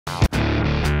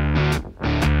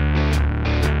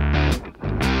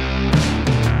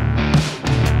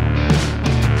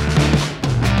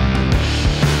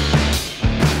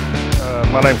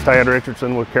My name's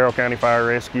Richardson with Carroll County Fire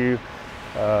Rescue.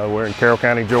 We're in Carroll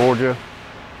County, Georgia.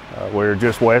 We're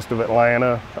just west of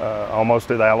Atlanta, almost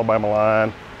to the Alabama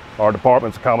line. Our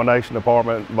department's a combination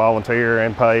department, volunteer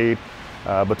and paid.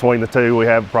 Between the two, we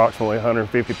have approximately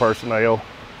 150 personnel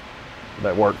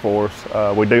that work for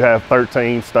us. We do have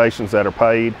 13 stations that are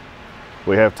paid.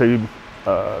 We have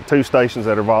two stations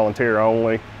that are volunteer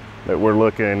only that we're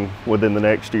looking within the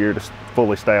next year to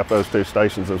fully staff those two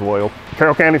stations as well.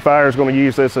 Carroll County Fire is going to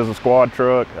use this as a squad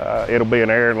truck. It'll be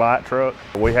an air and light truck.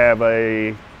 We have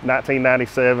a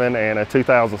 1997 and a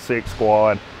 2006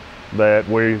 squad that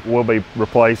we will be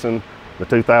replacing. The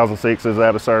 2006 is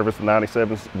out of service, the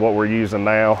 97 is what we're using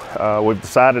now. We've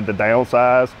decided to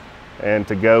downsize and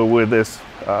to go with this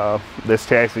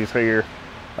chassis here,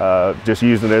 just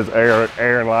using it as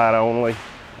air and light only.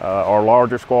 Our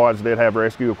larger squads did have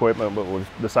rescue equipment, but we've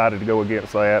decided to go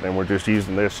against that, and we're just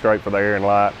using this straight for the air and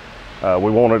light.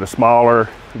 We wanted a smaller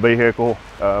vehicle.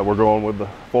 We're going with the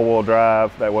four-wheel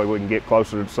drive. That way we can get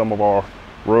closer to some of our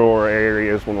rural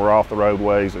areas when we're off the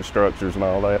roadways and structures and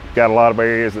all that. Got a lot of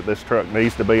areas that this truck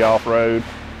needs to be off-road,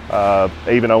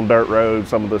 even on dirt roads,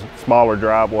 some of the smaller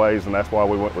driveways, and that's why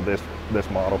we went with this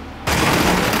model.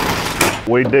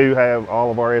 We do have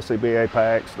all of our SCBA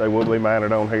packs. They will be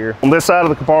mounted on here. On this side of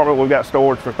the compartment, we've got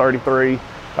storage for 33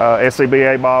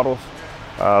 SCBA bottles.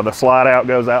 The slide out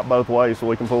goes out both ways, so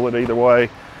we can pull it either way.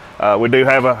 We do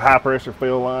have a high pressure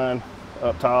fill line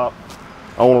up top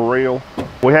on a reel.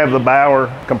 We have the Bauer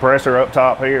compressor up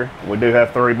top here. We do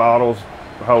have 3 bottles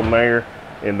holding air.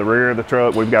 In the rear of the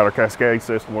truck, we've got our cascade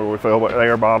system where we fill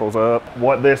air bottles up.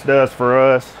 What this does for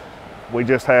us, we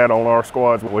just had on our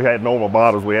squads, we had normal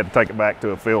bottles, we had to take it back to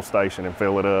a fill station and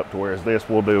fill it up, to whereas this,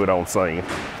 we'll do it on scene.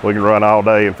 We can run all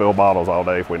day and fill bottles all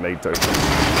day if we need to.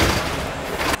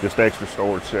 Just extra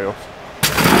storage shelves.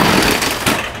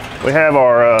 We have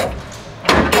our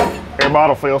air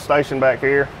bottle fill station back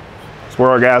here. It's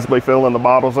where our guys will be filling the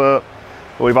bottles up.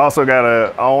 We've also got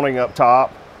an awning up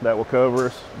top that will cover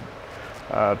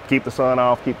us. Keep the sun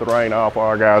off, keep the rain off while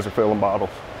our guys are filling bottles.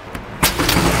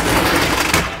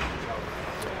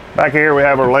 Back here we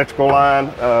have our electrical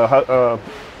line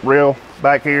reel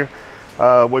back here.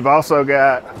 We've also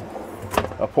got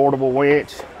a portable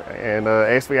winch, and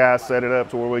SVI set it up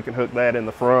to where we can hook that in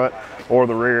the front or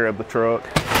the rear of the truck.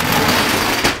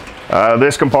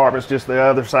 This compartment's just the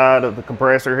other side of the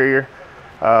compressor here.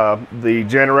 The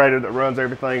generator that runs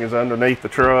everything is underneath the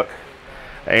truck,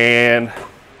 and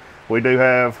we do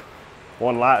have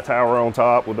one light tower on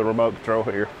top with the remote control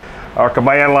here. Our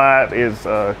command light is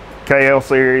KL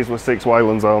series with 6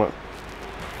 Wildlands on it.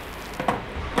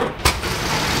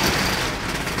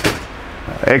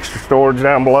 Extra storage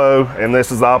down below, and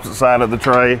this is the opposite side of the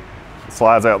tray. It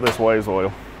slides out this way as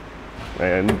well.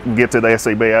 And you can get to the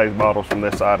SCBA bottles from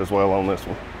this side as well on this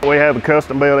one. We have a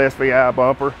custom built SVI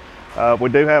bumper. We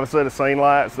do have a set of scene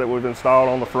lights that we've installed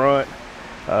on the front.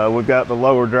 We've got the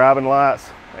lower driving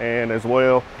lights, and as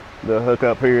well the hook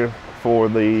up here for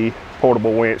the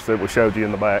portable winch that we showed you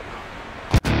in the back.